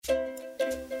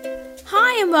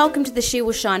and welcome to the She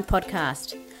Will Shine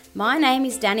podcast. My name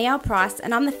is Danielle Price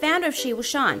and I'm the founder of She Will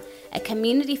Shine, a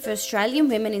community for Australian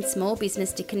women in small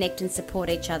business to connect and support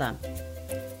each other.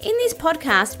 In this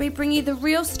podcast, we bring you the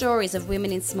real stories of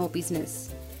women in small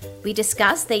business. We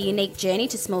discuss their unique journey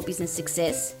to small business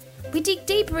success. We dig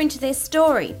deeper into their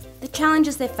story, the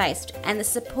challenges they've faced, and the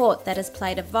support that has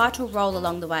played a vital role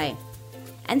along the way.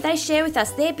 And they share with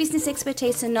us their business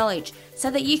expertise and knowledge so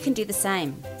that you can do the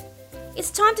same. It's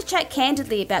time to chat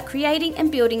candidly about creating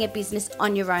and building a business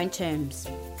on your own terms.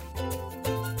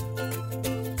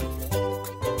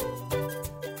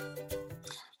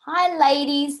 Hi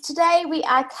ladies, today we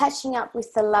are catching up with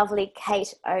the lovely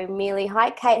Kate O'Mealy.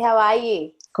 Hi Kate, how are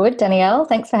you? Good, Danielle.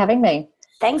 Thanks for having me.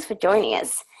 Thanks for joining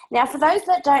us. Now, for those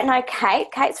that don't know Kate,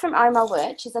 Kate's from Oh My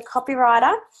Word. She's a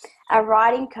copywriter, a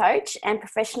writing coach, and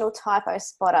professional typo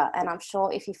spotter. And I'm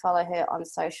sure if you follow her on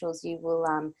socials, you will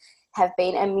have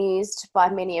been amused by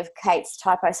many of Kate's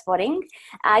typo spotting.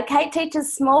 Kate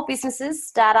teaches small businesses,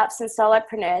 startups, and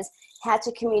solopreneurs how to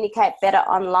communicate better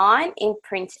online, in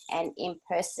print, and in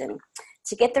person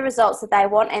to get the results that they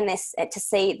want and to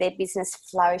see their business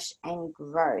flourish and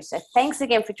grow. So thanks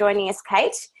again for joining us,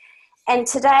 Kate. And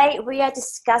today we are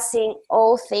discussing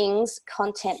all things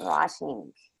content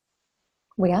writing.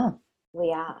 We are.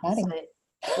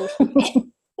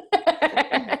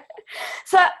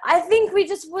 So I think we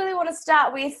just really want to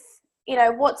start with,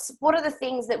 what are the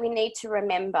things that we need to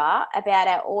remember about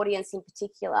our audience in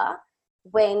particular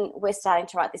when we're starting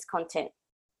to write this content?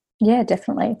 Yeah,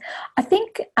 definitely. I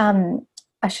think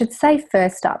I should say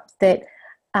first up that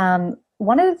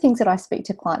one of the things that I speak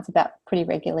to clients about pretty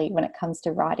regularly when it comes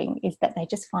to writing is that they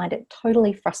just find it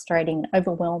totally frustrating and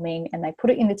overwhelming, and they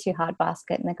put it in the too hard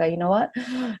basket and they go, you know what,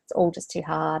 it's all just too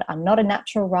hard. I'm not a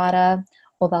natural writer.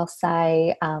 Or they'll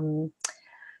say, I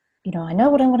know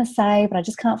what I want to say, but I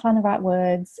just can't find the right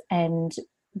words. And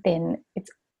then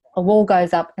a wall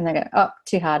goes up and they go, oh,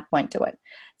 too hard, won't do it.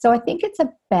 So I think it's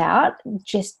about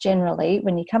just generally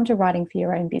when you come to writing for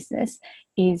your own business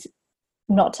is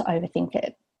not to overthink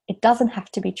it. It doesn't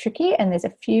have to be tricky, and there's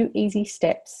a few easy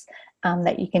steps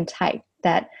that you can take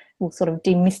that will sort of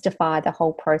demystify the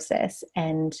whole process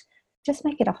and just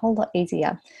make it a whole lot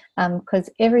easier, because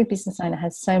every business owner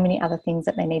has so many other things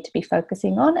that they need to be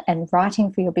focusing on, and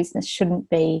writing for your business shouldn't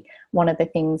be one of the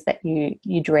things that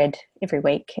you dread every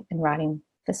week, and writing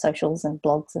for socials and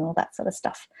blogs and all that sort of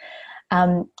stuff.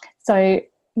 So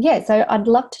I'd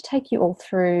love to take you all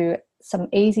through some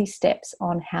easy steps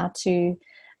on how to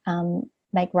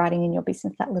make writing in your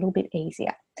business that little bit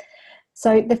easier.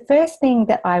 So the first thing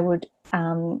that I would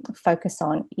focus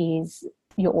on is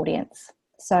your audience.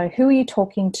 So who are you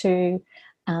talking to,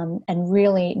 and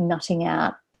really nutting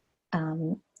out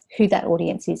who that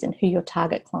audience is and who your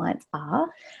target clients are,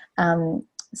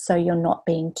 so you're not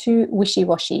being too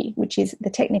wishy-washy, which is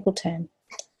the technical term.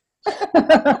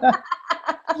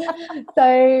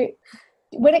 So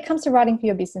when it comes to writing for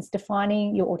your business,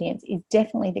 defining your audience is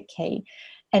definitely the key.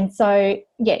 And so,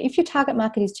 if your target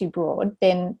market is too broad,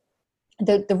 then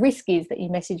the risk is that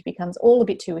your message becomes all a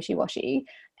bit too wishy-washy,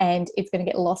 and it's going to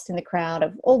get lost in the crowd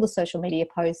of all the social media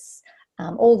posts,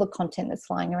 all the content that's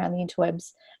flying around the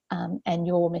interwebs, and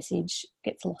your message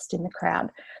gets lost in the crowd.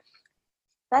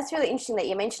 That's really interesting that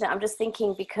you mentioned it. I'm just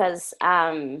thinking because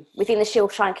within the She Will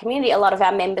Shine community, a lot of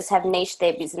our members have niched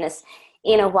their business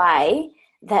in a way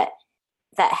that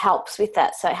helps with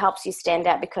that. So it helps you stand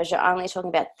out because you're only talking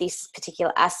about this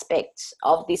particular aspect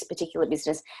of this particular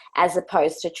business as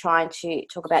opposed to trying to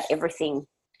talk about everything.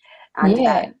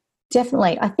 Yeah,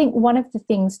 definitely. I think one of the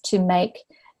things to make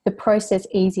the process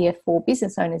easier for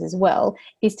business owners as well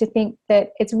is to think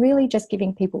that it's really just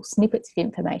giving people snippets of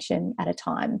information at a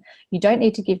time. You don't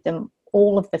need to give them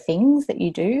all of the things that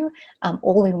you do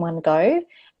all in one go.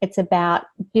 It's about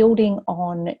building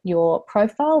on your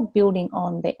profile, building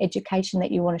on the education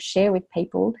that you want to share with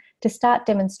people to start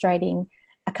demonstrating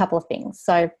a couple of things.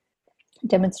 So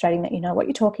demonstrating that you know what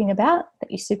you're talking about, that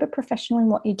you're super professional in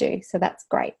what you do. So that's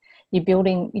great. You're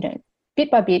building, bit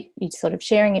by bit, you're sort of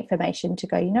sharing information to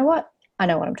go, you know what, I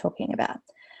know what I'm talking about.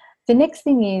 The next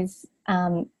thing is,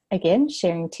 again,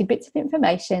 sharing tidbits of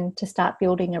information to start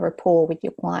building a rapport with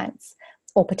your clients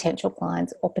or potential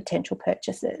clients or potential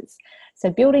purchasers. So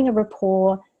building a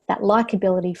rapport, that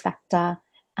likability factor,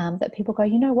 that people go,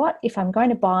 you know what, if I'm going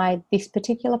to buy this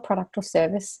particular product or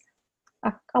service,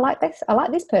 I like this. I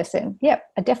like this person. Yep,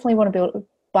 I definitely want to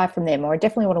buy from them, or I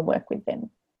definitely want to work with them.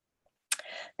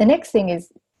 The next thing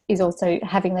is also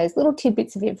having those little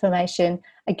tidbits of information,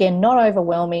 again, not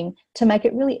overwhelming, to make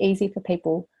it really easy for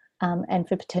people and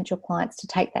for potential clients to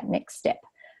take that next step.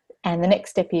 And the next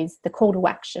step is the call to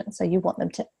action. So you want them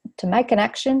to make an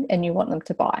action and you want them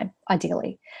to buy,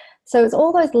 ideally. So it's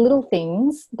all those little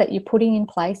things that you're putting in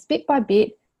place bit by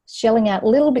bit, shelling out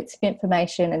little bits of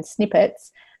information and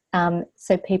snippets,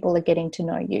 so people are getting to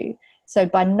know you. So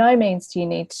by no means do you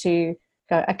need to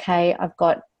go, okay, I've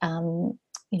got,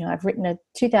 I've written a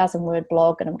 2,000 word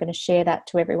blog and I'm going to share that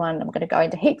to everyone. I'm going to go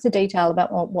into heaps of detail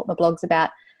about what my blog's about.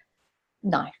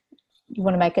 No, you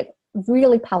want to make it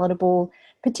really palatable,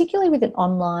 particularly with an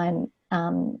online,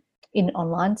 in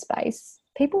online space.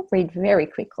 People read very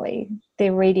quickly.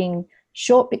 They're reading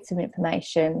short bits of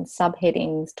information,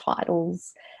 subheadings,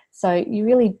 titles. So you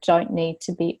really don't need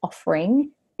to be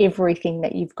offering everything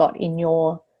that you've got in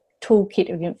your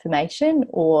toolkit of information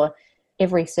or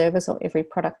every service or every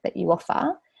product that you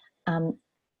offer.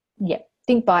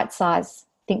 Think bite size,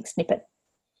 think snippet.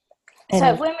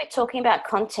 So when we're talking about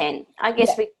content, I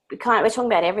guess we're talking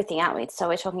about everything, aren't we? So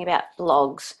we're talking about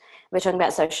blogs, we're talking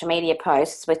about social media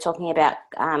posts, we're talking about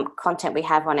content we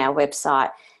have on our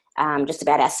website, just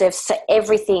about our service, so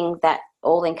everything that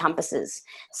all encompasses.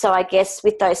 So I guess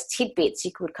with those tidbits,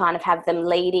 you could kind of have them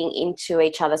leading into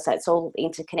each other, so it's all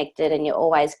interconnected, and you're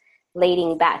always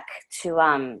leading back to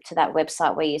that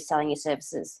website where you're selling your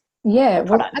services. Yeah,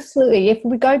 well, absolutely. If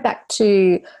we go back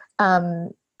to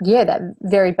that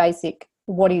very basic,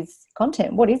 what is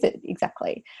content? What is it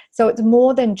exactly? So it's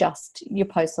more than just your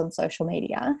posts on social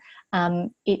media.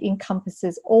 It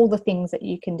encompasses all the things that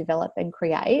you can develop and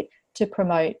create to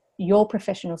promote your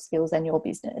professional skills and your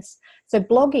business. So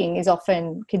blogging is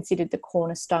often considered the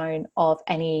cornerstone of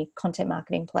any content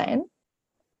marketing plan.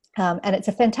 And it's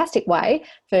a fantastic way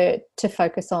to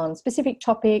focus on specific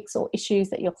topics or issues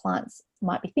that your clients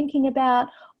might be thinking about,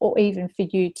 or even for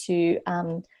you to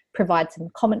provide some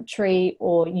commentary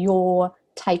or your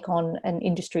take on an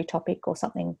industry topic or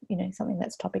something, something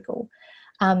that's topical.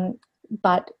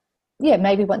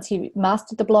 Maybe once you've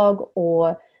mastered the blog,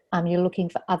 or you're looking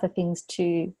for other things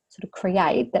to sort of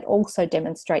create that also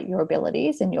demonstrate your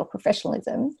abilities and your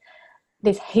professionalism,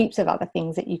 there's heaps of other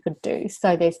things that you could do.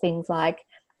 So there's things like,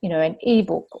 an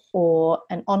ebook or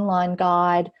an online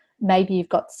guide. Maybe you've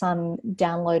got some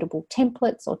downloadable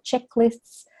templates or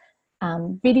checklists,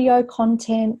 video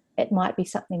content. It might be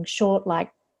something short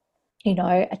like,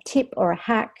 a tip or a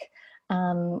hack,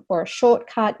 or a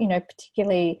shortcut,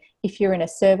 particularly if you're in a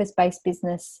service-based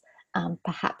business.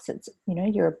 Perhaps it's,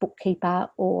 you're a bookkeeper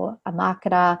or a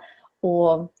marketer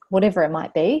or whatever it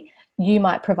might be. You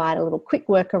might provide a little quick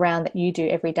workaround that you do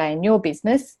every day in your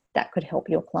business that could help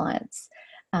your clients.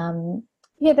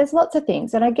 There's lots of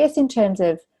things. And I guess in terms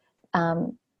of,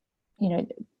 the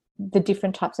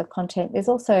different types of content, there's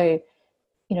also,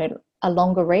 a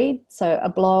longer read. So a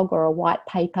blog or a white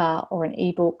paper or an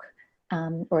ebook,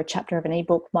 or a chapter of an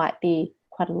ebook might be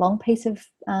quite a long piece of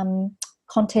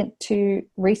content to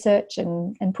research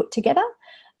and put together.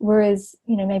 Whereas,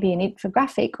 maybe an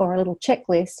infographic or a little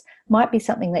checklist might be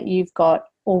something that you've got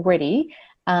already,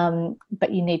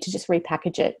 but you need to just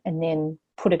repackage it and then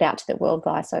put it out to the world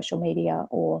via social media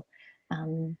or,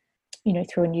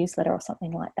 through a newsletter or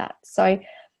something like that. So,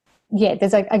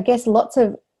 there's, I guess, lots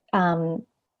of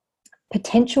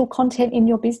potential content in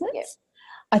your business. Yeah.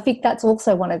 I think that's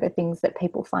also one of the things that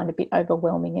people find a bit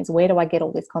overwhelming is, where do I get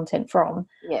all this content from?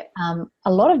 Yeah.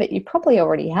 A lot of it you probably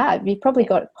already have. You've probably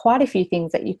got quite a few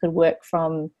things that you could work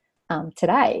from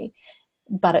today,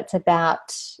 but it's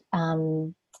about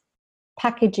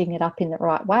packaging it up in the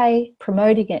right way,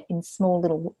 promoting it in small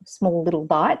little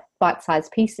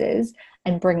bite-sized pieces,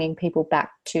 and bringing people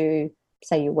back to,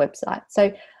 say, your website.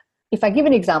 So if I give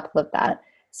an example of that,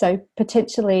 so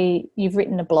potentially you've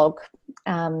written a blog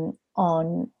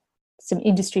on some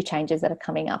industry changes that are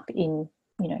coming up in,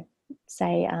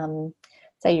 say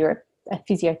you're a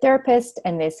physiotherapist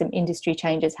and there's some industry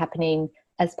changes happening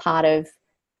as part of,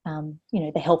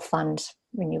 the health fund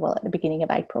renewal at the beginning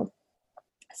of April.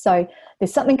 So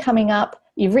there's something coming up,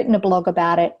 you've written a blog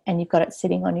about it, and you've got it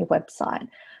sitting on your website.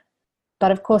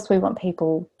 But of course we want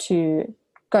people to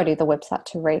go to the website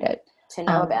to read it. To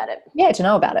know about it. Yeah, to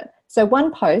know about it. So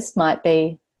one post might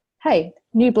be, hey,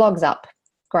 new blog's up.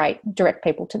 Great, direct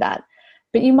people to that.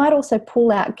 But you might also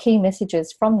pull out key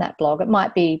messages from that blog. It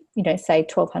might be, say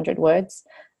 1,200 words,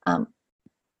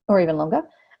 or even longer.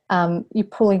 You're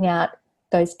pulling out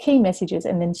those key messages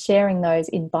and then sharing those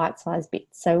in bite-sized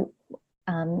bits. So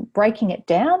breaking it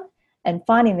down and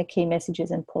finding the key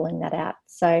messages and pulling that out.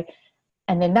 So,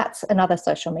 and then that's another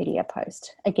social media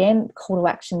post. Again, call to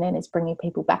action then is bringing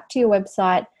people back to your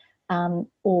website,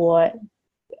 or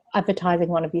advertising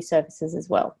one of your services as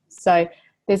well. So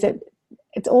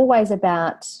it's always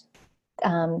about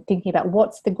thinking about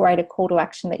what's the greater call to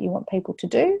action that you want people to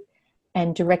do,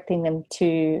 and directing them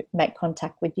to make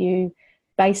contact with you,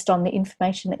 based on the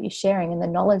information that you're sharing and the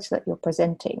knowledge that you're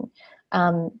presenting.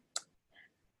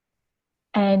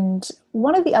 And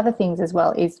one of the other things as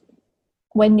well is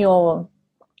when you're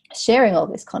sharing all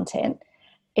this content,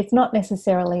 it's not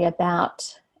necessarily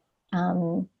about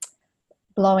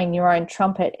blowing your own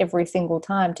trumpet every single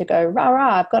time to go, rah,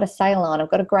 rah, I've got a sale on,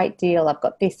 I've got a great deal, I've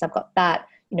got this, I've got that,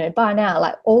 buy now,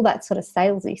 like all that sort of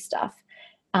salesy stuff.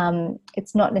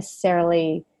 It's not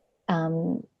necessarily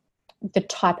the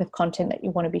type of content that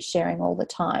you want to be sharing all the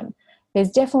time.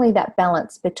 There's definitely that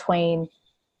balance between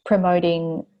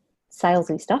promoting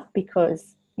salesy stuff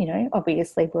because,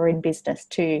 obviously we're in business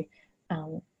to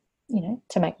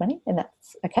make money, and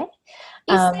that's okay.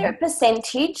 Is there a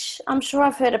percentage? I'm sure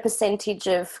I've heard a percentage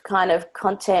of kind of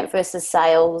content versus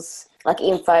sales, like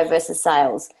info versus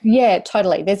sales. Yeah,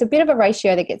 totally. There's a bit of a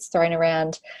ratio that gets thrown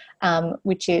around,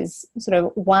 which is sort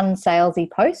of one salesy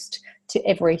post to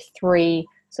every 3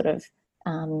 sort of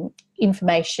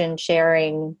information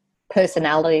sharing,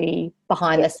 personality,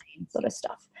 behind the scenes sort of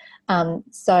stuff.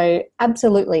 So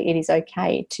absolutely it is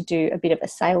okay to do a bit of a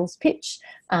sales pitch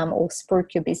or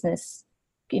spruik your business,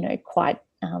 quite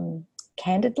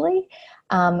candidly,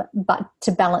 but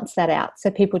to balance that out so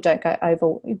people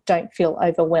don't feel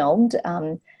overwhelmed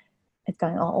at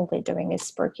going, all they're doing is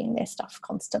spruiking their stuff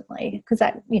constantly. Because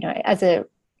that,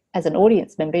 as an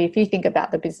audience member, if you think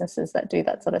about the businesses that do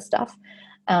that sort of stuff,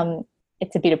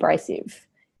 it's a bit abrasive.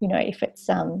 If it's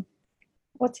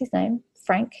what's his name?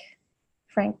 Frank,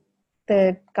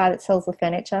 the guy that sells the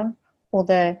furniture, or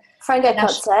the Franco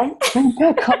Cozzo.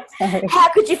 Franco Cozzo.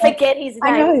 How could you forget his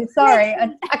name? I know, sorry.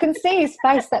 I can see his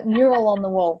face, that mural on the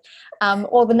wall.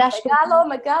 Or the National...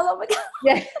 Megalo.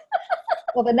 Yeah.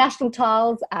 Or the National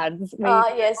Tiles ads.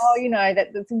 Yes.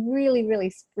 That's really, really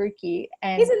spooky.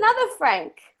 And he's another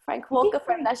Frank Walker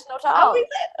from National Tiles. Oh, is it?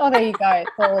 Oh, there you go.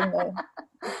 It's all in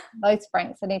those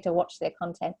Franks. I need to watch their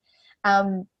content.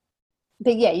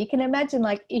 But yeah, you can imagine,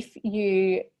 like, if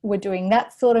you were doing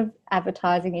that sort of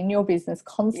advertising in your business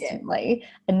constantly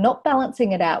and not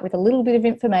balancing it out with a little bit of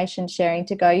information sharing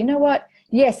to go, you know what?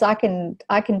 Yes, I can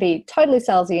be totally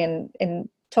salesy and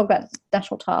talk about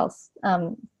National Tiles.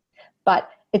 But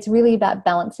it's really about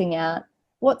balancing out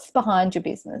what's behind your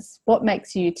business, what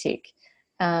makes you tick,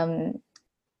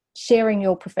 sharing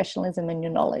your professionalism and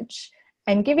your knowledge,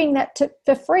 and giving that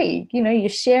for free. You're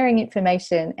sharing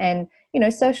information, and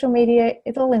social media,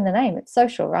 it's all in the name, it's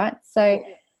social, right? So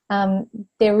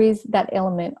there is that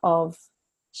element of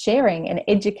sharing and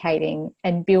educating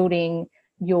and building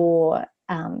your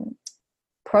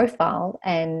profile,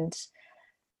 and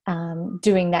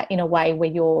doing that in a way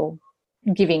where you're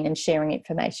giving and sharing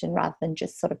information rather than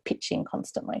just sort of pitching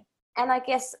constantly. And I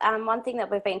guess one thing that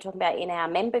we've been talking about in our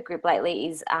member group lately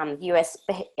is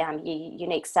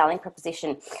unique selling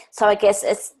proposition. So I guess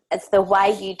it's the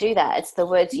way you do that. It's the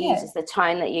words you use, it's the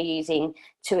tone that you're using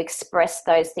to express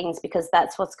those things, because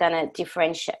that's what's going to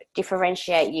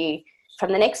differentiate you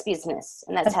from the next business.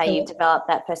 And that's how you develop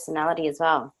that personality as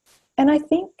well. And I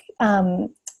think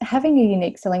having a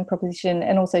unique selling proposition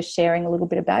and also sharing a little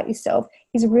bit about yourself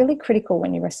is really critical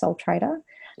when you're a sole trader.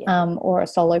 Or a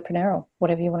solopreneur, or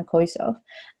whatever you want to call yourself,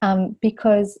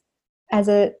 because as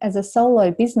a solo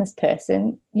business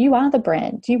person, you are the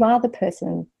brand, you are the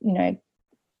person, in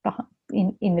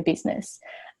the business,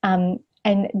 and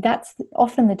that's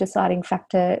often the deciding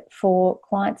factor for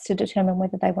clients to determine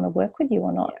whether they want to work with you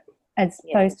or not, as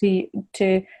opposed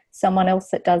to someone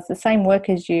else that does the same work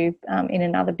as you in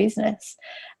another business.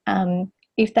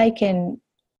 If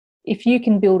you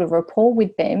can build a rapport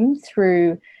with them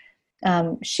through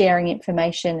sharing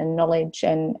information and knowledge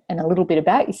and a little bit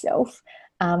about yourself,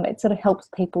 it sort of helps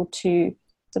people to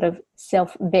sort of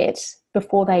self-vet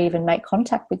before they even make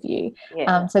contact with you,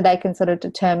 so they can sort of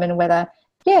determine whether,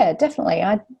 definitely,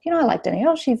 I like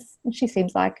Danielle. She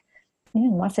seems like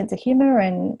my sense of humour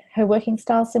and her working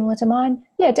style is similar to mine.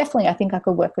 Yeah, definitely, I think I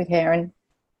could work with her, and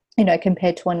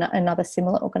compared to another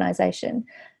similar organisation.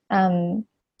 So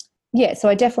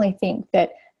I definitely think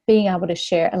that being able to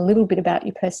share a little bit about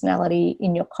your personality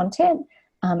in your content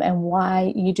and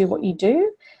why you do what you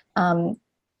do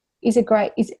is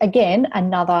again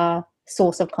another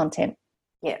source of content.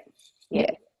 Yeah.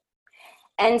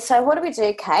 And so what do we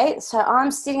do, Kate? So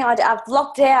I've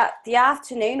blocked out the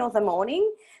afternoon or the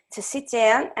morning to sit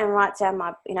down and write down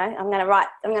my, I'm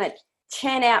going to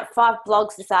churn out 5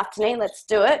 blogs this afternoon. Let's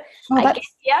do it. That's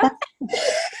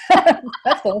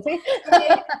ballsy.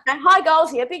 High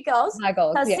goals here, big goals. High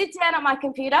goals. So sit down at my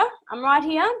computer. I'm right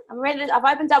here. I'm ready. I've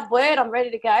opened up Word. I'm ready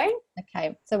to go.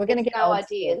 Okay, so we're going to get no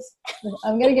ideas.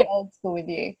 I'm going to get old school with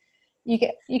you.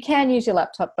 You can use your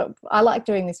laptop, but I like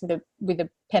doing this with a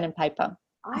pen and paper.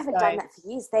 I haven't done that for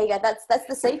years. There you go. That's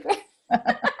the secret.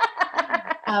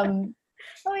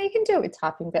 Oh, you can do it with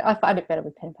typing, but I find it better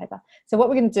with pen and paper. So what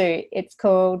we're going to do, it's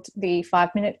called the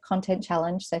 5-minute content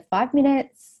challenge. So 5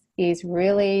 minutes is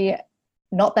really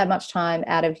not that much time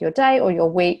out of your day or your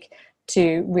week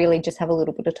to really just have a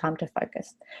little bit of time to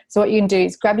focus. So what you can do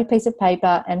is grab your piece of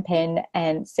paper and pen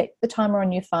and set the timer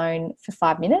on your phone for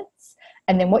 5 minutes.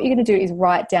 And then what you're going to do is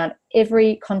write down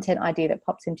every content idea that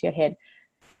pops into your head.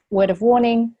 Word of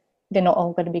warning, they're not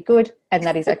all going to be good, and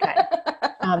that is okay.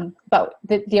 But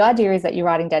the idea is that you're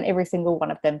writing down every single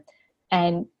one of them,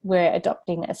 and we're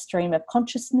adopting a stream of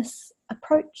consciousness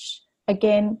approach.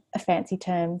 Again, a fancy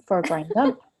term for a brain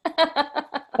dump.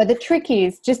 But the trick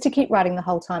is just to keep writing the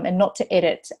whole time and not to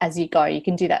edit as you go. You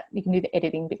can do that. You can do the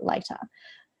editing a bit later.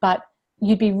 But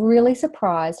you'd be really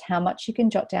surprised how much you can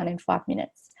jot down in 5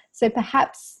 minutes. So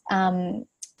perhaps, you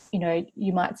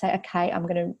might say, okay,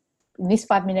 in this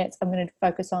 5 minutes, I'm going to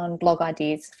focus on blog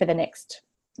ideas for the next,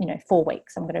 4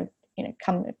 weeks. I'm going to,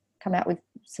 come out with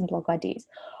some blog ideas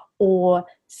or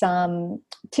some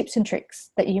tips and tricks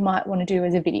that you might want to do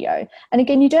as a video. And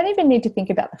again, you don't even need to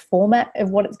think about the format of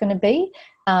what it's going to be,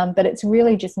 but it's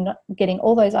really just not getting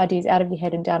all those ideas out of your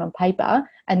head and down on paper,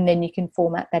 and then you can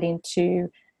format that into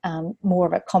more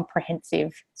of a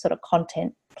comprehensive sort of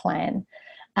content plan.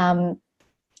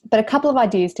 But a couple of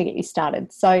ideas to get you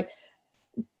started. So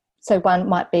one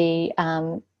might be,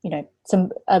 a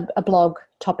blog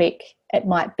topic. It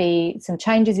might be some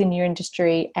changes in your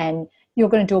industry, and you're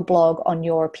going to do a blog on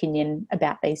your opinion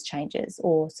about these changes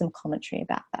or some commentary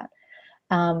about that.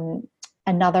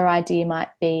 Another idea might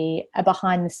be a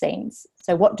behind the scenes.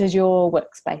 So what does your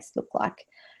workspace look like?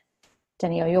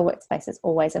 Danielle, your workspace is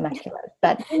always immaculate.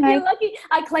 But You're lucky.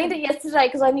 I cleaned it yesterday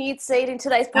because I knew you'd see it in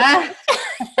today's podcast.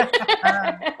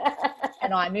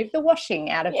 And I moved the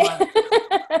washing out of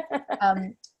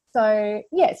mine. So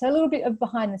a little bit of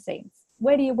behind the scenes.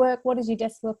 Where do you work? What does your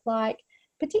desk look like?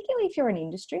 Particularly if you're in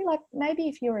industry, like maybe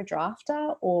if you're a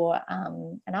drafter or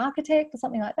an architect or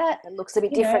something like that. It looks a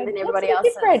bit different than everybody else.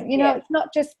 Different. It's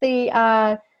not just the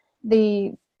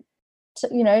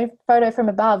photo from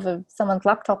above of someone's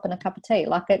laptop and a cup of tea.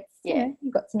 Like you've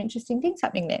got some interesting things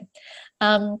happening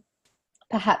there.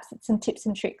 Perhaps it's some tips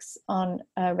and tricks on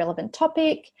a relevant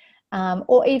topic,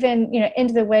 or even, end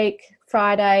of the week,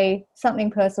 Friday, something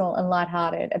personal and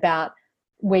lighthearted about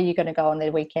where you're going to go on the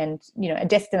weekend, a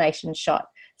destination shot.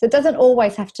 So it doesn't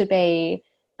always have to be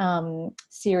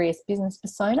serious business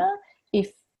persona.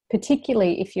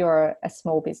 Particularly if you're a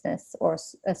small business or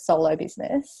a solo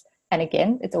business, and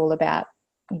again, it's all about,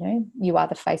 you are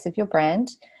the face of your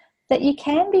brand, that you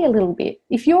can be a little bit,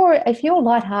 if you're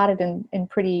lighthearted and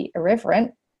pretty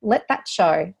irreverent, let that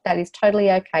show. That is totally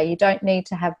okay. You don't need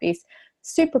to have this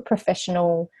super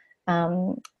professional,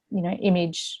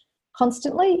 image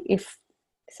constantly if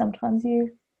sometimes you're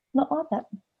not like that.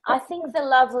 I think the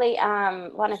lovely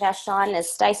one of our shiners,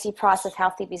 Stacey Price of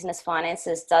Healthy Business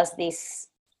Finances, does this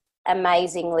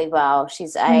amazingly well.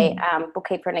 She's a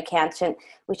bookkeeper and accountant,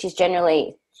 which is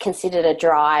generally considered a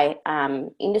dry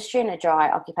industry and a dry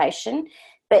occupation.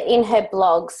 But in her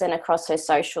blogs and across her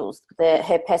socials,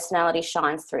 her personality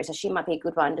shines through. So she might be a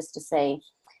good one just to see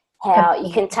how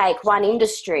you can take one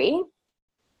industry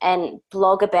and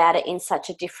blog about it in such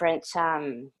a different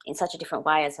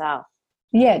way as well.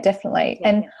 Yeah, definitely. Yeah.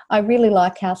 And I really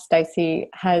like how Stacey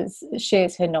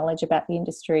shares her knowledge about the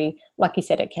industry. Like you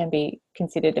said, it can be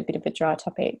considered a bit of a dry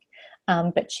topic,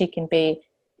 but she can be,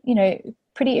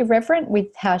 pretty irreverent with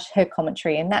her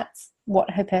commentary, and that's what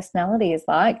her personality is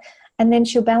like. And then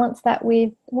she'll balance that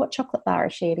with what chocolate bar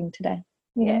is she eating today?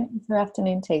 It's her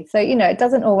afternoon tea. So, it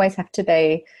doesn't always have to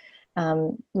be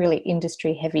really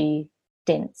industry heavy,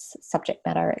 dense subject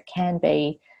matter. It can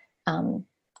be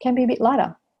a bit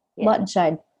lighter. Yeah. Light and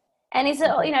shade. And is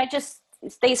it, just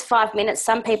these 5 minutes,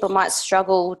 some people might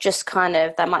struggle,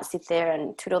 they might sit there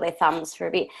and twiddle their thumbs for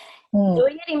a bit.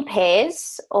 Doing it in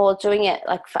pairs or doing it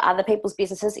like for other people's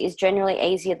businesses is generally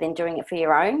easier than doing it for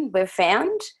your own, we've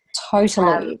found.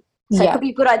 Totally. So it could be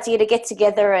a good idea to get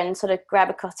together and sort of grab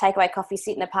a takeaway coffee,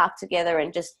 sit in the park together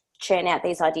and just churn out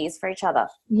these ideas for each other.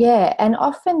 Yeah, and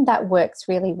often that works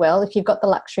really well if you've got the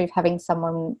luxury of having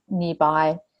someone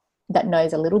nearby that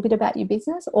knows a little bit about your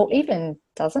business or even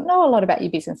doesn't know a lot about your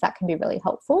business. That can be really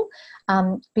helpful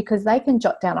because they can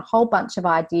jot down a whole bunch of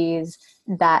ideas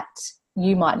that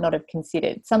you might not have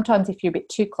considered. Sometimes if you're a bit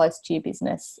too close to your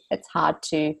business, it's hard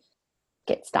to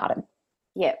get started.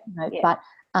 Yeah. But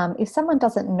if someone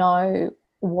doesn't know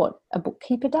what a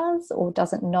bookkeeper does or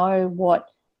doesn't know what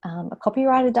a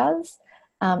copywriter does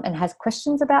and has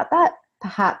questions about that,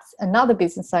 perhaps another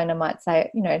business owner might say,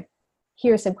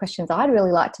 here are some questions I'd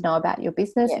really like to know about your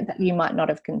business Yeah. that you might not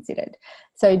have considered.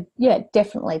 So yeah,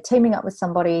 definitely teaming up with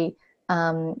somebody,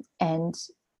 and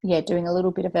yeah, doing a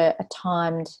little bit of a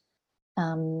timed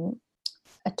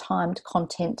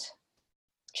content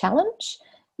challenge,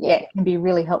 yeah, it can be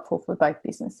really helpful for both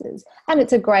businesses. And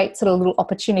it's a great sort of little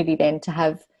opportunity then to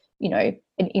have, you know,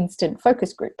 an instant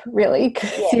focus group, really,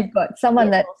 because you've got someone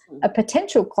that awesome. a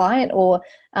potential client or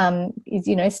is,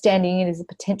 you know, standing in as a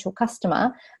potential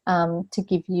customer to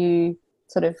give you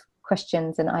sort of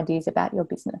questions and ideas about your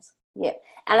business. Yeah.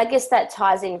 And I guess that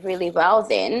ties in really well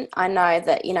then. I know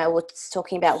that, you know, we're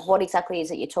talking about what exactly is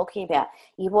it you're talking about.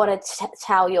 You want to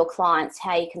tell your clients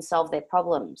how you can solve their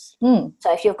problems.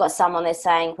 So if you've got someone there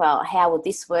saying, well, how would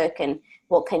this work and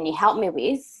what can you help me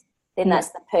with, then that's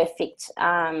the perfect,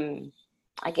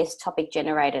 I guess, topic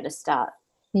generator to start.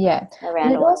 Yeah. Around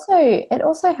and it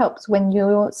also helps when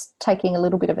you're taking a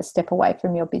little bit of a step away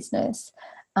from your business,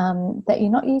 that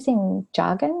you're not using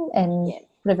jargon and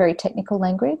the very technical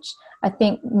language. I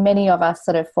think many of us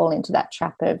sort of fall into that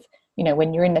trap of, you know,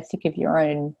 when you're in the thick of your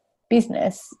own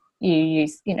business, you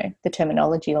use, you know, the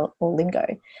terminology or lingo.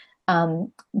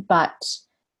 But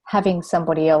having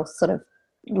somebody else sort of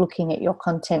looking at your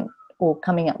content or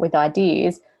coming up with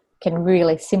ideas can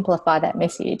really simplify that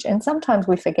message. And sometimes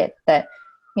we forget that,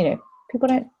 you know, people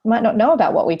might not know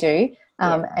about what we do,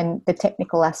 and the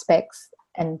technical aspects,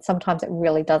 and sometimes it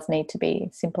really does need to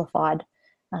be simplified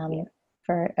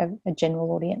for a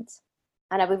general audience.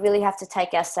 I know we really have to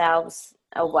take ourselves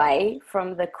away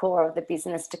from the core of the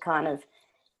business to kind of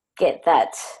get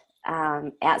that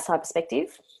outside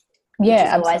perspective, which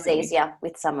is always easier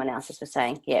with someone else, as we're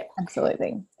saying. Yeah,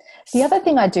 absolutely. The other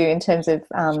thing I do in terms of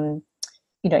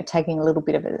you know, taking a little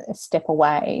bit of a step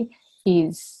away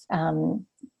is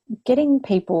getting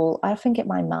people. I often get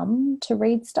my mum to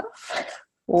read stuff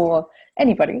or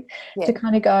anybody to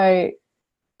kind of go,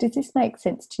 does this make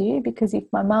sense to you? Because if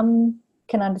my mum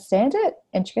can understand it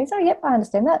and she goes, oh, yep, I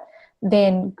understand that,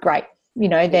 then great. You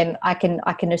know, then I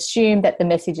can assume that the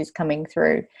message is coming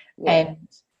through. And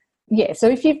so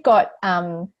if you've got,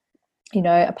 you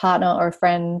know, a partner or a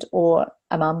friend or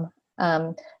a mum,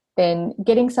 then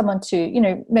getting someone to, you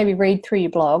know, maybe read through your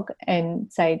blog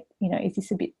and say, you know, is this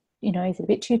a bit, you know, is it a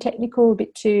bit too technical, a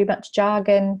bit too much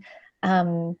jargon?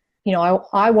 You know,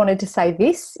 I wanted to say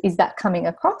this, is that coming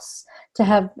across? To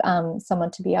have someone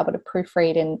to be able to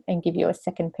proofread and give you a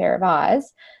second pair of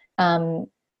eyes,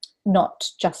 not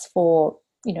just for,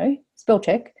 you know, spell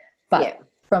check, but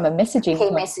from a messaging key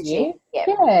point messaging.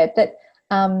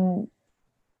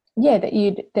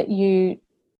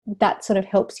 That sort of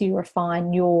helps you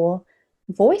refine your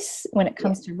voice when it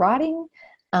comes to writing.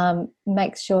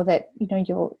 Makes sure that, you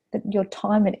know, your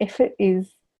time and effort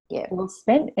is well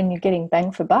spent and you're getting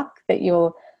bang for buck, that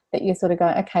you're sort of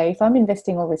going, okay, if I'm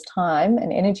investing all this time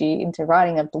and energy into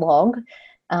writing a blog,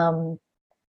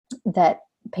 that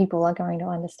people are going to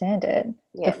understand it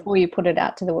before you put it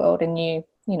out to the world and you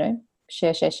know,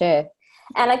 share.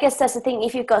 And I guess that's the thing,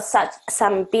 if you've got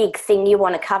some big thing you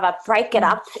want to cover, break it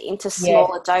up into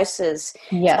smaller doses.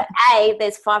 So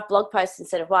there's 5 blog posts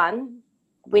instead of 1,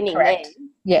 winning there.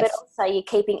 Yes. But also you're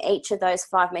keeping each of those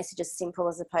 5 messages simple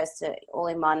as opposed to all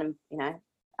in one and, you know,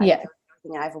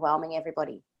 overwhelming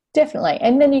everybody. Definitely.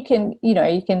 And then you can, you know,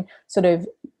 you can sort of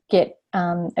get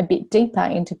a bit deeper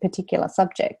into particular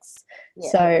subjects.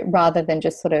 So rather than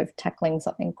just sort of tackling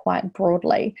something quite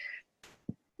broadly,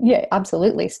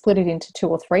 absolutely, split it into 2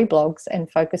 or 3 blogs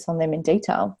and focus on them in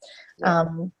detail.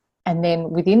 And then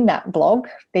within that blog,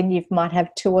 then you might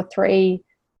have 2 or 3,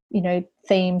 you know,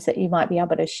 themes that you might be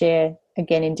able to share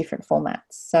again in different formats.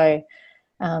 So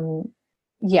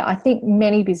I think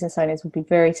many business owners would be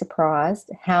very surprised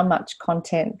how much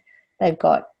content they've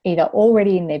got either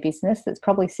already in their business that's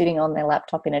probably sitting on their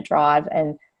laptop in a drive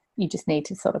and you just need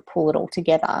to sort of pull it all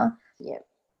together,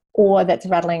 or that's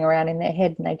rattling around in their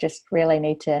head and they just really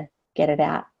need to get it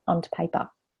out onto paper.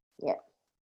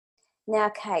 Now,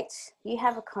 Kate, you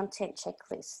have a content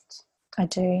checklist. I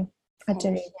do.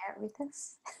 Can you share it with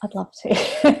us? I'd love to.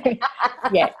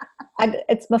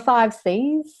 It's my 5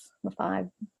 C's, my 5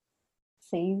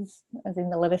 C's, as in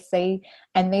the letter C.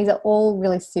 And these are all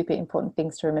really super important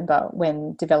things to remember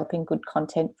when developing good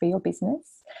content for your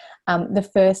business. The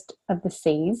first of the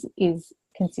C's is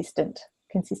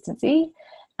consistency.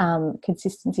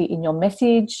 Consistency in your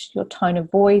message, your tone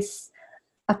of voice.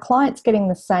 A client's getting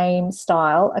the same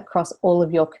style across all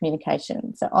of your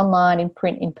communication, so online, in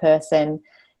print, in person.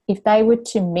 If they were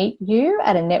to meet you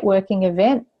at a networking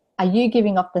event, are you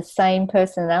giving off the same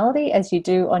personality as you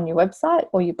do on your website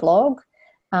or your blog?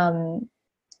 I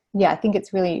think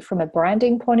it's really, from a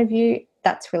branding point of view,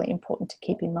 that's really important to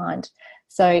keep in mind.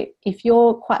 So if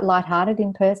you're quite lighthearted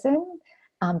in person,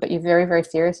 but you're very, very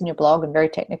serious in your blog and very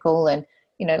technical and,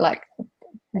 you know, like,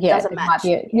 it doesn't match.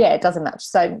 It doesn't match.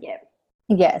 So,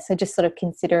 so just sort of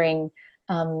considering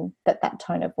that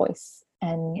tone of voice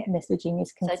and messaging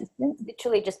is consistent. So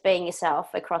literally just being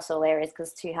yourself across all areas,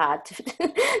 because it's too hard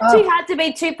to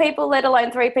be two people, let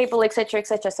alone three people, etc.,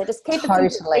 etc. So just keep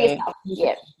it simple.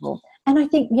 Yeah. And I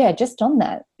think, just on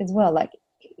that as well, like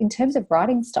in terms of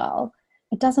writing style,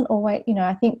 it doesn't always, you know,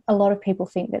 I think a lot of people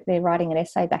think that they're writing an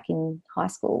essay back in high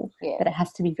school, that it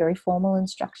has to be very formal and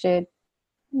structured.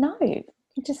 No,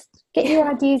 just get your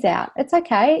ideas out. It's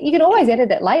okay. You can always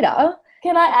edit it later.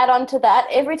 Can I add on to that?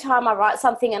 Every time I write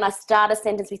something and I start a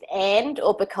sentence with "and"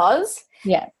 or "because,"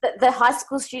 the high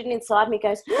school student inside me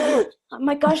goes, "Oh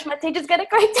my gosh, my teacher's going to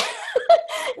correct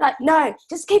it." Like, no,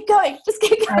 just keep going. Just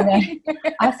keep going.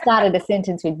 I started a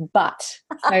sentence with "but."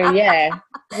 So, yeah.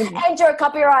 And you're a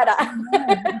copywriter.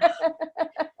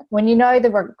 When you know the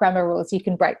grammar rules, you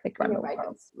can break the grammar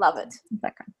rules. Love it.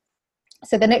 Okay.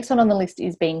 So the next one on the list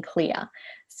is being clear.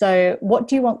 So what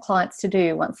do you want clients to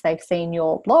do once they've seen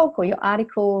your blog or your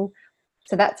article?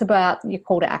 So that's about your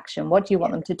call to action. What do you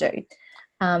want them to do?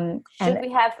 Should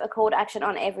we have a call to action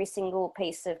on every single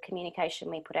piece of communication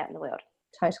we put out in the world?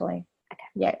 Totally. Okay.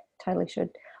 Yeah, totally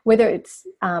should. Whether it's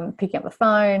picking up the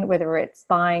phone, whether it's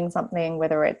buying something,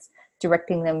 whether it's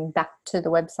directing them back to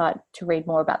the website to read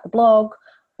more about the blog,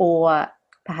 or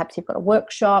perhaps you've got a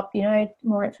workshop, you know,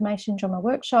 more information, join my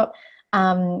workshop.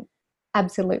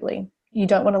 Absolutely. You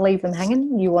don't want to leave them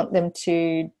hanging. You want them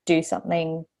to do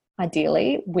something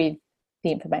ideally with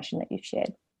the information that you've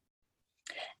shared.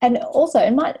 And also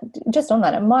it might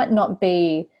not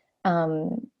be,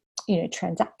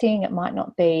 transacting. It might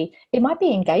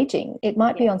be engaging. It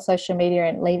might be on social media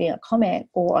and leaving a comment,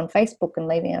 or on Facebook and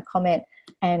leaving a comment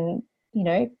and, you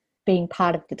know, being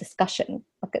part of the discussion.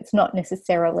 Like, it's not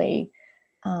necessarily,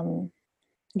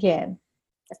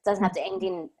 It doesn't have to end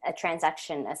in a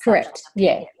transaction. As correct. Such.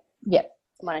 Yeah.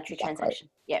 Monetary transaction.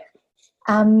 Yeah.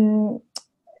 And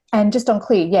just on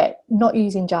clear, not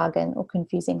using jargon or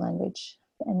confusing language.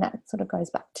 And that sort of goes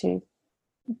back to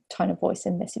tone of voice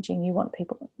and messaging. You want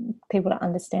people to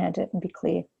understand it and be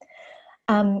clear.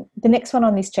 The next one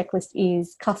on this checklist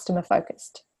is customer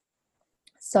focused.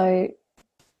 So,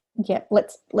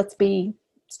 let's be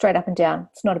straight up and down.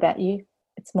 It's not about you.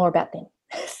 It's more about them.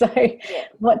 So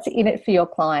what's in it for your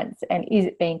clients, and is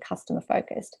it being customer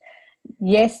focused?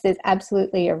 Yes, there's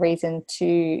absolutely a reason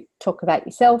to talk about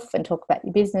yourself and talk about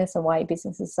your business and why your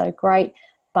business is so great,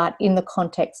 but in the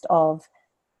context of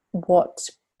what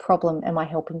problem am I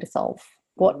helping to solve?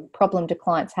 What problem do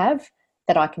clients have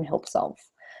that I can help solve?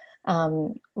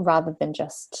 Rather than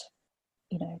just,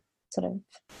 you know, sort of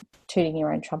tooting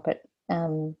your own trumpet.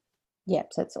 So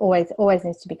it's always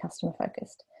needs to be customer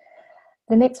focused.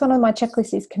 The next one on my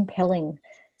checklist is compelling.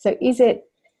 So is it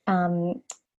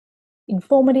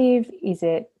informative? Is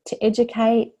it to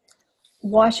educate?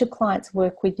 Why should clients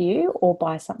work with you or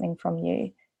buy something from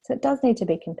you? So it does need to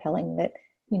be compelling, that,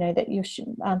 you know, that you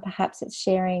should, perhaps it's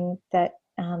sharing that,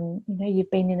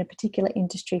 you've been in a particular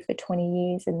industry for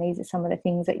 20 years and these are some of the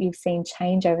things that you've seen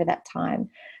change over that time.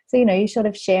 So, you know, you're sort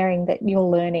of sharing that your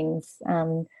learnings,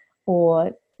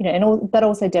 or, you know, and all, but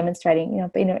also demonstrating, you know,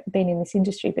 I've been in this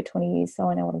industry for 20 years, so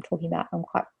I know what I'm talking about. I'm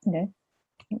quite, you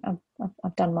know,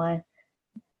 I've done my,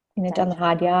 you know, done the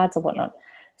hard yards or whatnot.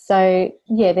 So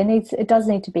it does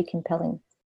need to be compelling.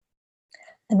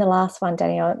 And the last one,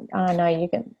 Danny, I know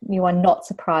you are not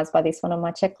surprised by this one on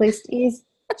my checklist, is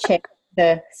check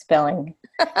the spelling.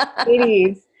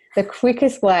 It is the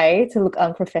quickest way to look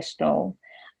unprofessional.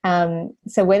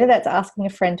 So whether that's asking a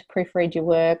friend to proofread your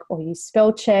work, or use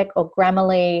spell check or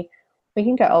Grammarly, we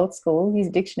can go old school, use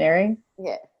a dictionary.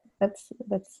 Yeah. That's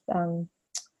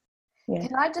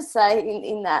Can I just say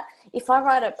in that, if I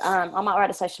I might write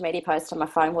a social media post on my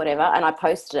phone, whatever, and I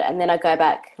posted it, and then I go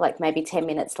back like maybe 10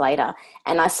 minutes later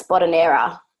and I spot an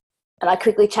error and I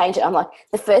quickly change it. I'm like,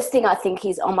 the first thing I think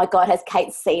is, oh my God, has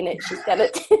Kate seen it? She's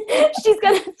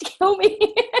gonna kill me.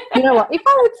 You know what?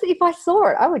 If I saw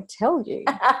it, I would tell you.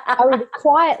 I would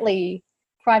quietly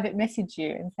private message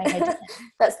you and say, hey,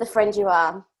 that's the friend you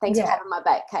are. Thanks for having my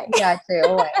back, Kate. Yeah, I do,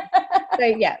 always.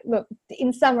 So look,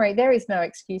 in summary, there is no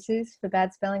excuses for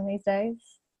bad spelling these days.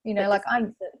 You know, like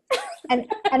and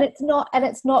it's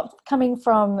not coming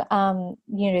from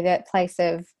that place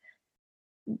of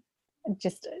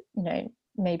just, you know,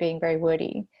 me being very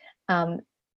wordy.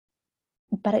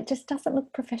 But it just doesn't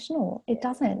look professional. It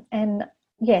doesn't. And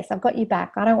yes, I've got you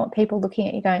back. I don't want people looking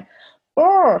at you going,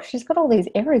 oh, she's got all these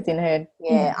errors in her.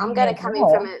 Yeah, I'm going to come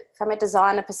in from a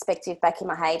designer perspective back in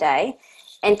my heyday.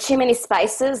 And too many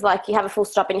spaces, like you have a full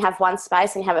stop and you have one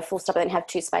space, and you have a full stop and then you have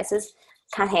two spaces.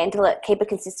 Can't handle it. Keep it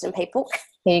consistent, people.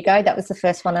 There you go. That was the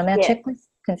first one on our Yeah. checklist.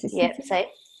 Consistency. Yeah, see?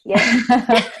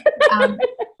 Yeah.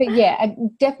 But yeah,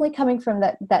 definitely coming from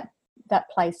that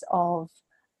place of,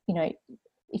 you know,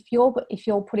 if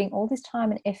you're putting all this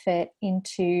time and effort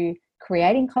into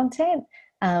creating content,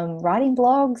 writing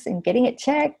blogs and getting it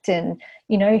checked, and,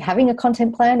 you know, having a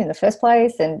content plan in the first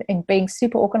place, and being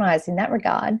super organized in that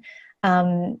regard,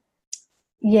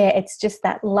 it's just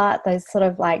those sort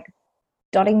of like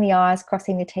dotting the I's,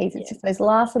 crossing the T's. It's just those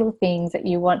last little things that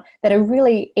you want, that are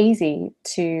really easy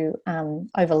to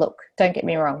overlook. Don't get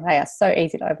me wrong, they are so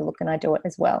easy to overlook, and I do it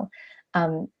as well.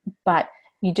 But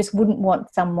you just wouldn't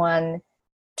want someone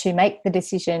to make the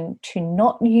decision to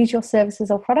not use your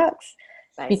services or products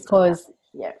because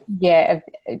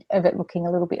of it looking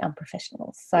a little bit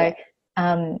unprofessional. So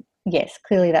yes,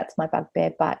 clearly that's my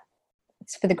bugbear, but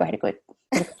it's for the greater good.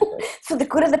 For the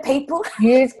good of the people.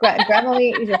 Use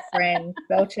Grammarly is your friend.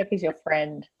 Spell check is your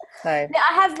friend. So now,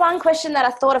 I have one question that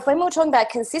I thought of when we were talking about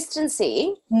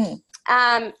consistency.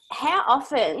 How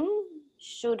often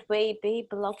should we be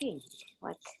blogging?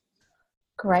 Like,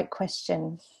 great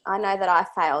question. I know that I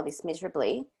fail this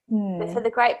miserably, but for the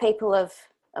great people of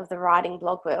the writing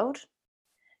blog world.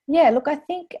 Yeah, look, I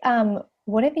think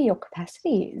whatever your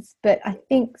capacity is, but I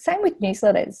think same with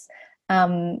newsletters.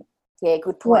 Yeah,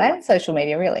 good point. Well, and social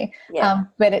media, really. Yeah.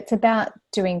 But it's about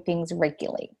doing things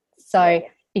regularly. So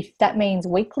if that means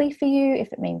weekly for you,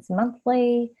 if it means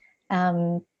monthly,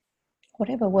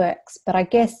 whatever works. But I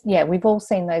guess, we've all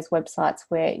seen those websites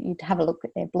where you'd have a look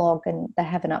at their blog and they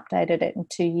haven't updated it in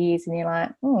 2 years, and you're like,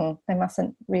 they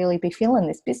mustn't really be feeling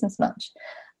this business much.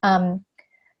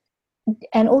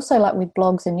 And also, like with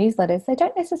blogs and newsletters, they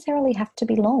don't necessarily have to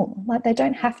be long. Like, they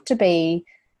don't have to be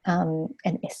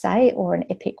an essay or an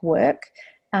epic work,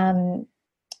 you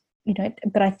know,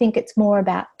 but I think it's more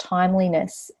about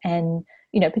timeliness, and,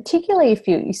 you know, particularly if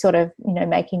you sort of, you know,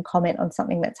 making comment on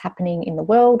something that's happening in the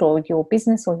world or your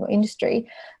business or your industry,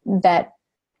 that,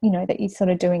 you know, that you're sort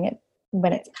of doing it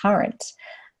when it's current.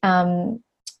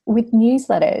 With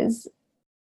newsletters,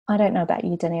 I don't know about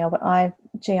you, Danielle, but I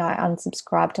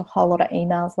unsubscribed to a whole lot of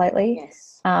emails lately.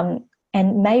 Yes. And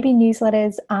maybe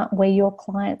newsletters aren't where your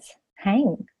clients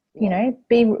hang. You know,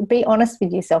 be honest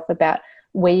with yourself about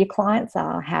where your clients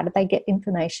are. How do they get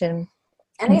information?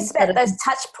 And it's about those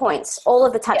touch points, all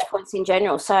of the touch points in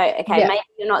general. So, maybe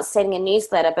you're not sending a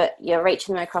newsletter, but you're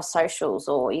reaching them across socials,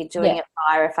 or you're doing it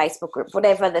via a Facebook group,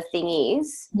 whatever the thing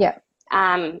is. Yeah.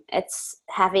 It's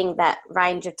having that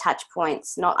range of touch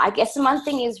points. I guess the one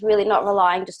thing is really not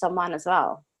relying just on one as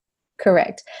well.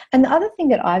 Correct. And the other thing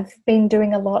that I've been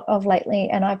doing a lot of lately,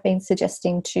 and I've been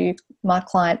suggesting to my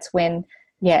clients when,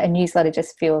 a newsletter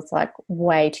just feels like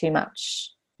way too much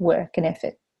work and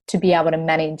effort to be able to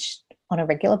manage on a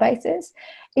regular basis,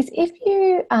 is if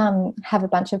you have a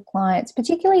bunch of clients,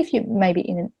 particularly if you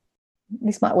maybe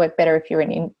this might work better if you're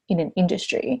in an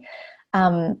industry,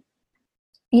 you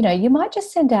know, you might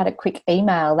just send out a quick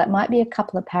email that might be a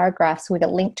couple of paragraphs with a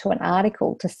link to an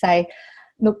article to say,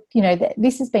 look, you know,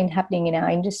 this has been happening in our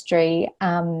industry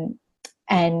and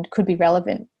could be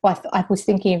relevant. I was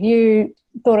thinking of you,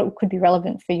 thought it could be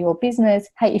relevant for your business.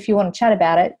 Hey, if you want to chat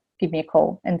about it, give me a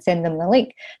call, and send them the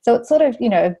link. So it's sort of, you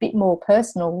know, a bit more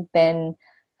personal than,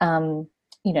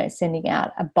 you know, sending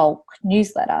out a bulk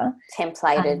newsletter.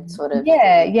 Templated sort of.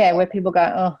 Where people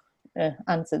go,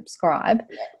 unsubscribe.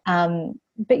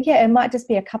 But it might just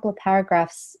be a couple of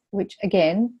paragraphs, which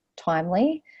again,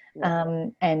 timely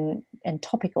and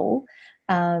topical.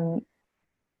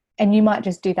 And you might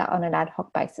just do that on an ad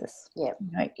hoc basis. Yeah.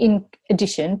 You know, in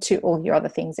addition to all your other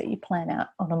things that you plan out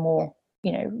on a more,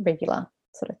 you know, regular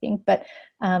sort of thing. But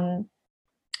I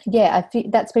feel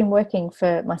that's been working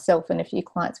for myself and a few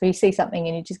clients, where you see something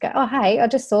and you just go, oh, hey, I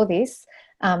just saw this,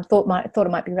 thought it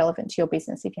might be relevant to your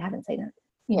business if you haven't seen it.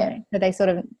 You know, so they sort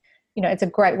of, you know, it's a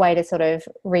great way to sort of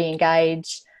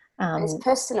re-engage. It's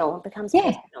personal. It becomes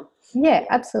personal. Yeah,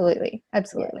 absolutely.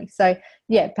 So,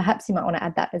 perhaps you might want to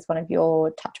add that as one of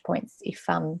your touch points if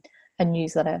a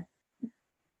newsletter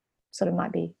sort of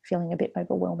might be feeling a bit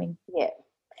overwhelming. Yeah.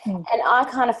 And I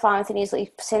kind of find with the newsletter, you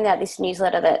send out this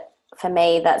newsletter that, for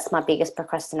me, that's my biggest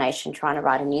procrastination, trying to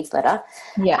write a newsletter.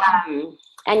 Yeah.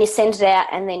 And you send it out,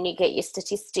 and then you get your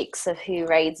statistics of who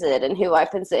reads it and who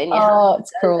opens it. And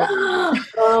it's cruel.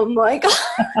 Oh, my God.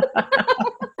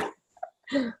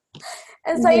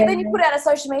 And so then you put out a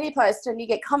social media post and you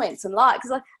get comments and likes.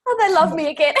 Like, oh, they love me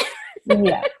again.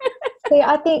 Yeah. See,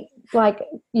 I think, like,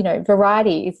 you know,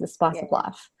 variety is the spice of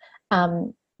life.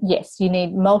 Yes, you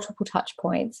need multiple touch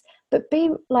points, but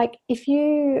be like, if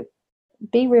you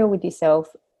be real with yourself.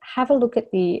 Have a look at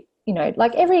the,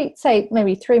 like every, say,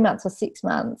 maybe 3 months or 6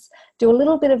 months, do a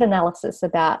little bit of analysis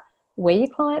about where your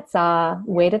clients are,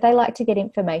 where do they like to get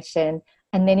information,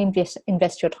 and then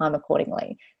invest your time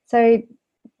accordingly. So,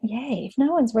 if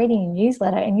no one's reading your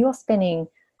newsletter and you're spending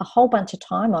a whole bunch of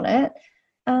time on it,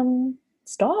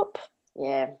 stop.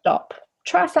 Yeah. Stop.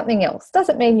 Try something else.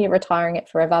 Doesn't mean you're retiring it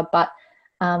forever, but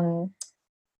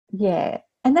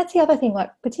and that's the other thing, like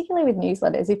particularly with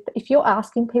newsletters, if you're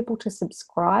asking people to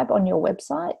subscribe on your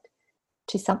website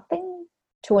to something,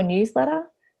 to a newsletter,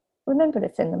 remember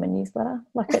to send them a newsletter.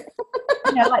 Like it,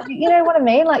 you know what I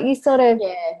mean? Like you sort of,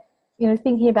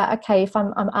 thinking about, okay, if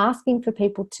I'm asking for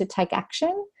people to take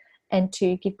action and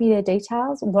to give me their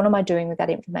details, what am I doing with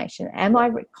that information? Am I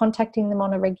contacting them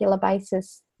on a regular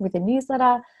basis with a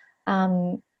newsletter?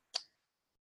 Or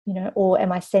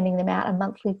am I sending them out a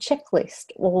monthly checklist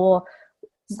or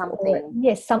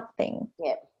something? Something.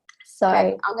 Yeah. So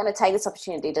okay, I'm going to take this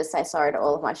opportunity to say sorry to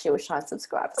all of my She Was Shine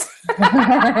subscribers.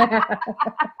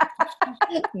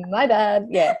 My bad.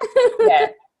 Yeah.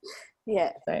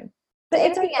 Yeah. So, but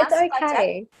it's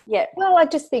okay. Yeah. Well, I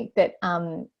just think that,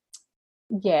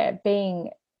 being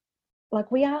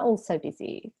like, we are all so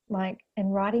busy,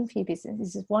 and writing for your business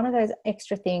is just one of those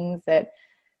extra things that,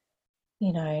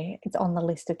 it's on the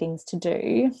list of things to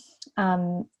do.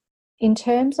 In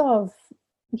terms of,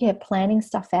 planning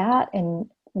stuff out and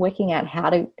working out how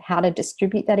to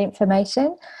distribute that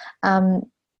information,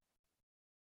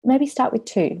 maybe start with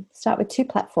two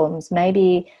platforms.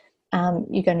 Maybe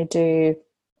you're going to do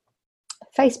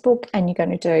Facebook and you're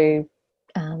going to do,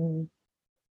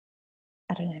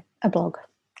 a blog,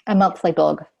 a monthly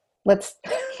blog. Let's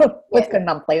go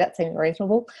monthly. That seems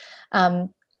reasonable. And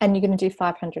you're going to do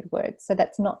 500 words. So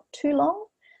that's not too long.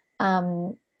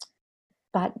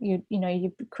 But you're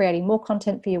creating more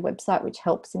content for your website, which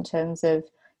helps in terms of,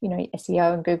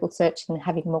 SEO and Google search and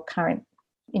having more current,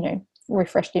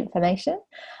 refreshed information.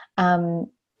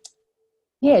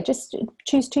 Just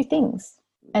choose two things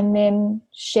and then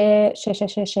share as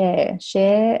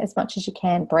much as you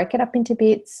can. Break it up into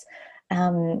bits,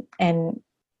 and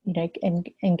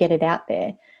get it out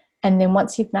there. And then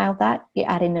once you've nailed that, you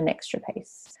add in an extra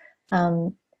piece. I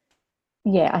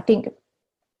think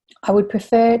I would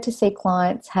prefer to see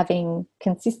clients having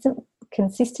consistent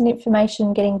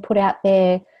information getting put out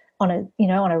there on a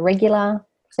regular,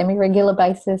 semi-regular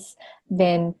basis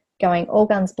than going all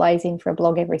guns blazing for a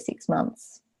blog every 6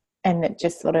 months and it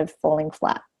just sort of falling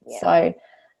flat. Yeah. So,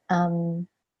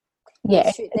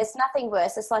 there's nothing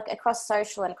worse. It's like across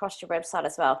social and across your website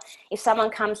as well. If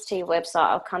someone comes to your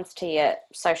website or comes to your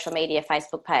social media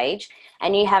Facebook page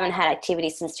and you haven't had activity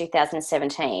since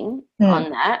 2017 on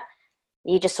that,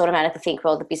 you just automatically think,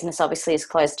 well, the business obviously is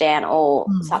closed down or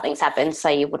something's happened, so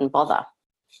you wouldn't bother.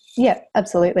 Yeah,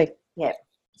 absolutely. Yeah.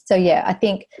 So, I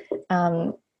think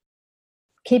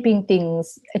keeping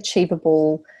things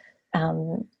achievable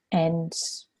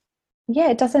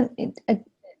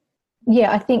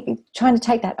I think trying to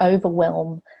take that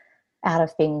overwhelm out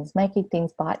of things, making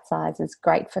things bite-sized is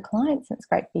great for clients and it's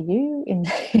great for you in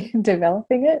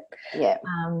developing it. Yeah.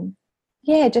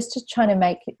 Just trying to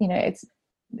make it, it's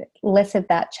less of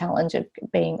that challenge of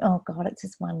being, oh God, it's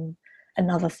just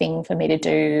another thing for me to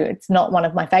do. It's not one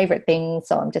of my favorite things,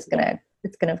 so I'm just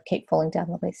it's gonna keep falling down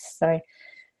the list. So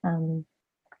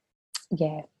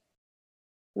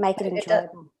make it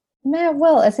enjoyable. No,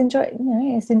 well, it's enjoyable.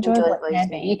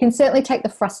 You can certainly take the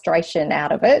frustration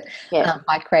out of it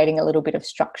by creating a little bit of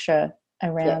structure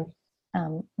around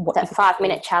what that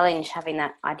 5-minute challenge, having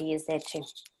that ideas there too.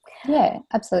 Yeah,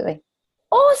 absolutely.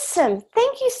 Awesome.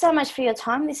 Thank you so much for your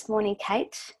time this morning,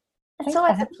 Kate. It's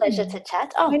always a pleasure to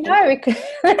chat. Oh, I know. We could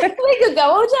go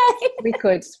all day. We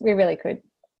could. We really could.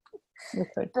 We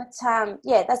could. But,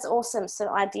 that's awesome. Some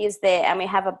ideas there. And we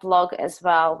have a blog as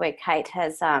well where Kate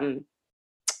has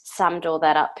summed all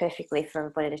that up perfectly for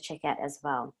everybody to check out as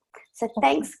well. So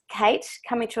thanks, Kate,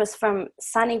 coming to us from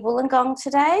sunny Wollongong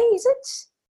today, is it?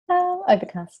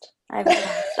 Overcast.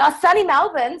 Sunny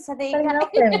Melbourne. So there you go.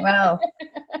 Melbourne. Wow.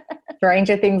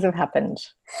 Stranger things have happened.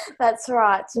 That's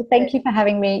right. Well, thank you for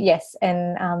having me. Yes,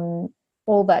 and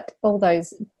all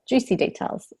those juicy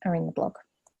details are in the blog.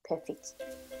 Perfect.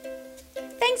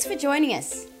 Thanks for joining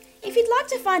us. If you'd like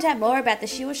to find out more about the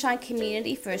She Will Shine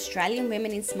community for Australian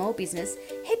women in small business,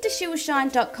 head to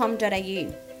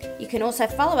shewillshine.com.au. You can also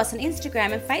follow us on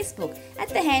Instagram and Facebook at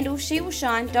the handle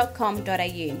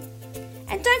shewillshine.com.au.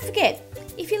 And don't forget,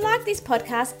 if you like this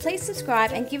podcast, please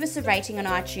subscribe and give us a rating on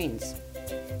iTunes.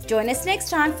 Join us next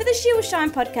time for the She Will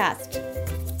Shine podcast.